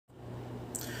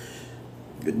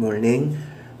Good morning.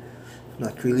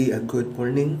 Not really a good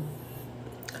morning.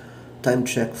 Time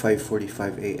check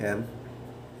 5:45 a.m.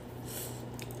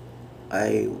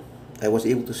 I I was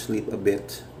able to sleep a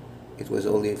bit. It was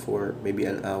only for maybe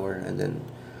an hour, and then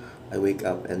I wake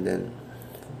up and then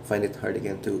find it hard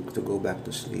again to go back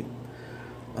to sleep.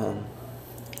 Um,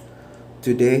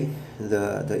 Today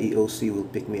the EOC will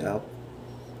pick me up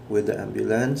with the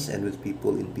ambulance and with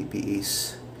people in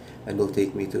PPEs, and will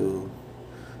take me to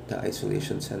the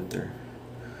isolation center.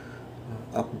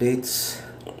 Updates.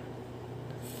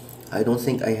 I don't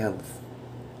think I have.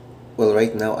 Well,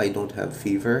 right now I don't have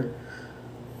fever.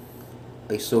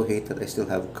 I so hate that I still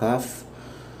have cough,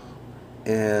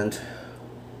 and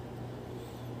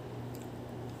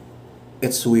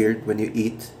it's weird when you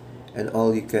eat and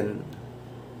all you can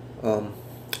um,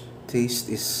 taste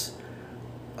is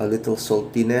a little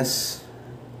saltiness,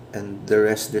 and the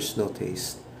rest there's no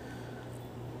taste.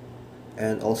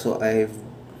 And also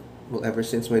well, ever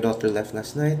since my daughter left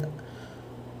last night,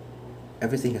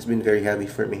 everything has been very heavy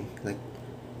for me. Like,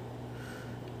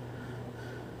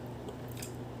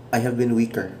 I have been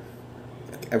weaker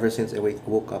ever since I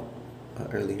woke up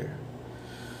earlier.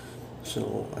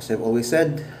 So as I've always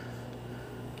said,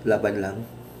 laban lang.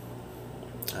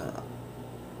 Uh,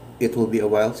 it will be a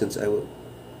while since I will.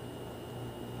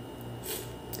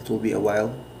 It will be a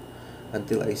while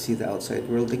until I see the outside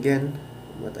world again,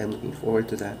 but I'm looking forward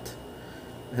to that,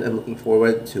 and I'm looking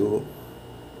forward to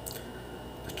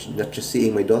not just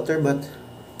seeing my daughter but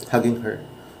hugging her,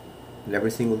 and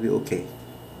everything will be okay.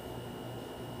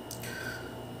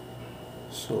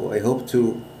 So I hope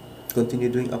to continue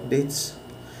doing updates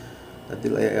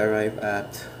until I arrive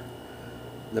at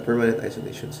the permanent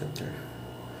isolation center.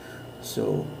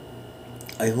 So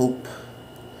I hope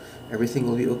everything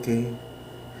will be okay.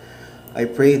 I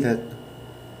pray that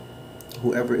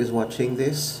whoever is watching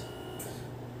this,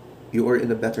 you are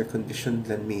in a better condition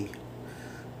than me.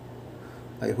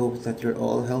 I hope that you're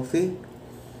all healthy.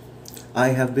 I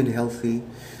have been healthy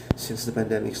since the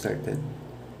pandemic started.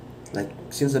 Like,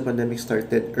 since the pandemic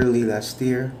started early last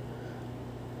year,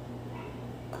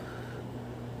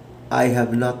 I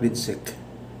have not been sick.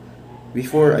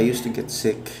 Before, I used to get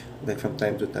sick, like from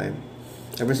time to time.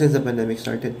 Ever since the pandemic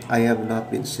started, I have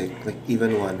not been sick, like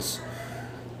even once.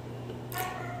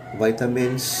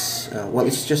 Vitamins, well,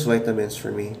 it's just vitamins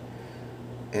for me,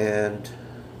 and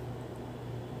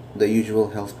the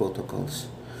usual health protocols.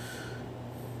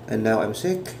 And now I'm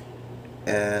sick,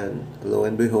 and lo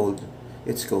and behold,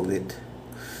 it's COVID.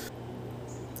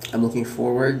 I'm looking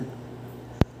forward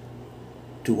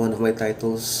to one of my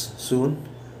titles soon,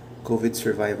 COVID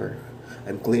Survivor.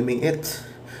 I'm claiming it.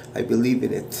 I believe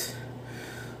in it.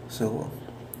 So,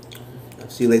 I'll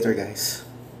see you later, guys.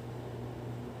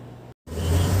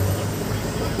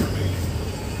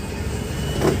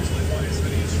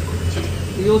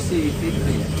 EOC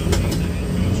 50.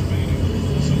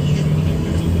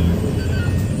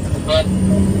 But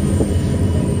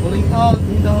pulling out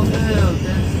in the hotel,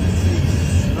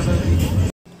 10:06.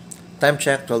 Time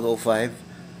check 12:05.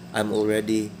 I'm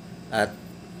already at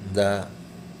the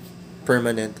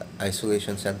permanent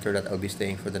isolation center that I'll be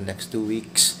staying for the next 2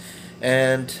 weeks.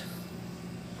 And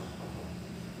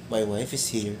my wife is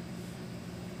here.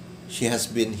 She has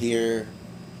been here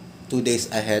 2 days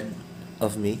ahead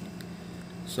of me.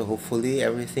 So hopefully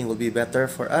everything will be better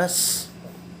for us.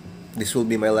 This will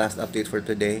be my last update for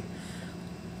today.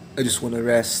 I just want to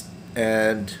rest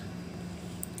and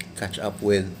catch up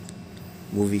with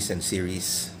movies and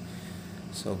series.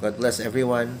 So God bless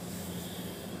everyone.